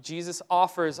have to be. Jesus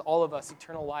offers all of us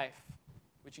eternal life.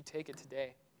 Would you take it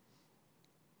today?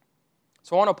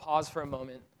 So I want to pause for a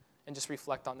moment and just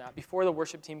reflect on that. Before the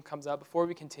worship team comes up, before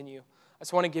we continue, I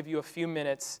just want to give you a few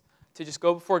minutes to just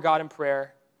go before God in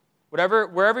prayer,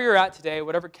 wherever you're at today,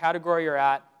 whatever category you're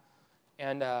at,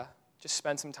 and just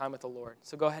spend some time with the Lord.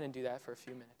 So go ahead and do that for a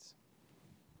few minutes.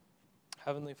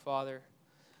 Heavenly Father,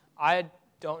 I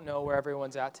don't know where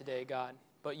everyone's at today, God,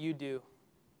 but you do.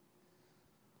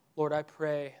 Lord, I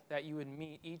pray that you would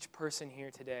meet each person here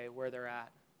today where they're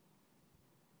at.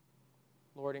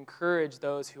 Lord, encourage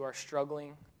those who are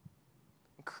struggling.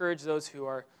 Encourage those who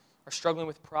are struggling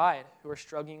with pride, who are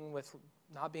struggling with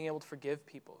not being able to forgive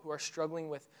people, who are struggling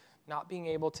with not being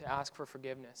able to ask for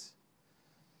forgiveness.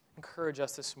 Encourage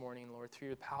us this morning, Lord, through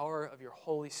the power of your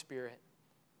Holy Spirit.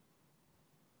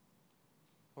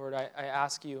 Lord, I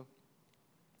ask you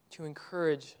to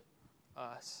encourage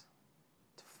us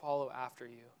to follow after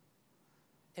you.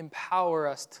 Empower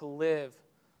us to live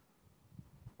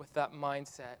with that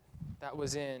mindset that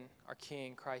was in our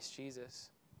King, Christ Jesus,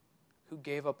 who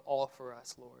gave up all for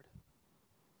us, Lord.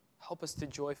 Help us to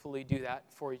joyfully do that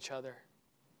for each other.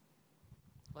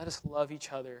 Let us love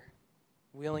each other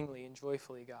willingly and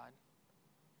joyfully, God.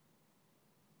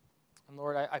 And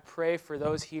Lord, I pray for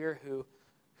those here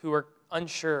who are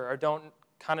unsure or don't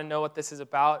kind of know what this is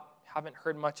about, haven't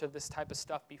heard much of this type of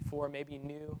stuff before, maybe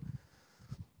new.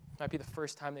 Might be the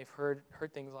first time they've heard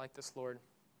things like this, Lord.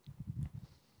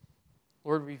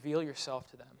 Lord, reveal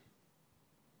yourself to them.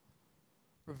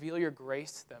 Reveal your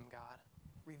grace to them, God.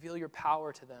 Reveal your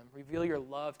power to them. Reveal your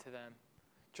love to them.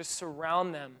 Just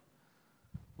surround them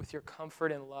with your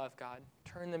comfort and love, God.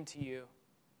 Turn them to you.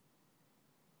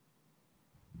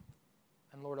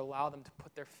 And Lord, allow them to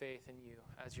put their faith in you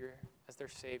as their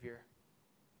Savior.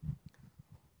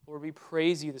 Lord, we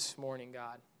praise you this morning,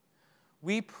 God.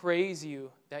 We praise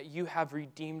you that you have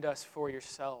redeemed us for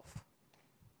yourself.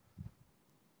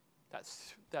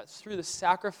 That's through the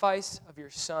sacrifice of your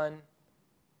Son,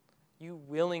 you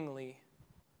willingly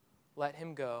let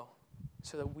him go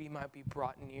so that we might be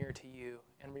brought near to you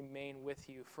and remain with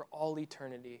you for all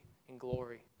eternity in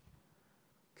glory.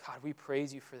 God, we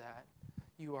praise you for that.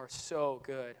 You are so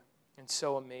good and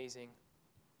so amazing.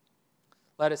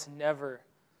 Let us never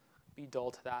be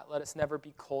dull to that. Let us never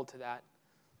be cold to that.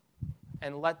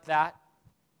 And let that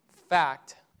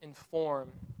fact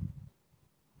inform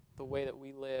the way that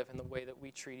we live and the way that we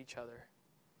treat each other.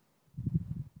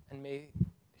 And may,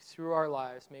 through our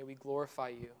lives, may we glorify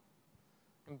you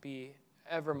and be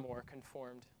ever more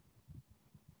conformed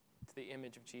to the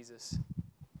image of Jesus.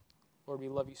 Lord, we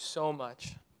love you so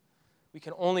much. We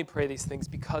can only pray these things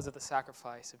because of the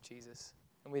sacrifice of Jesus.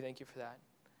 And we thank you for that.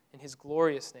 In his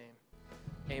glorious name,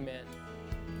 amen.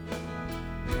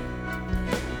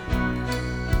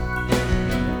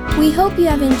 We hope you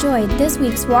have enjoyed this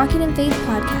week's Walking in Faith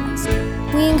podcast.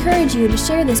 We encourage you to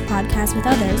share this podcast with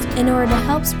others in order to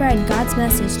help spread God's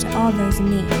message to all those in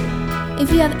need.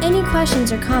 If you have any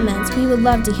questions or comments, we would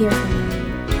love to hear from you.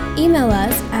 Email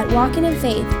us at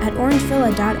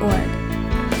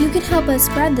walkinginfaith@orangevilla.org. You can help us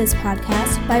spread this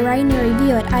podcast by writing a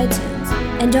review at iTunes,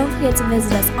 and don't forget to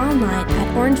visit us online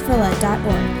at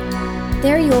orangevilla.org.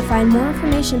 There you will find more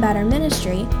information about our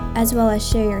ministry, as well as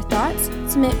share your thoughts,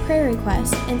 submit prayer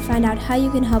requests, and find out how you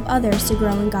can help others to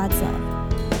grow in God's love.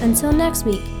 Until next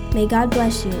week, may God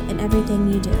bless you in everything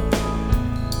you do.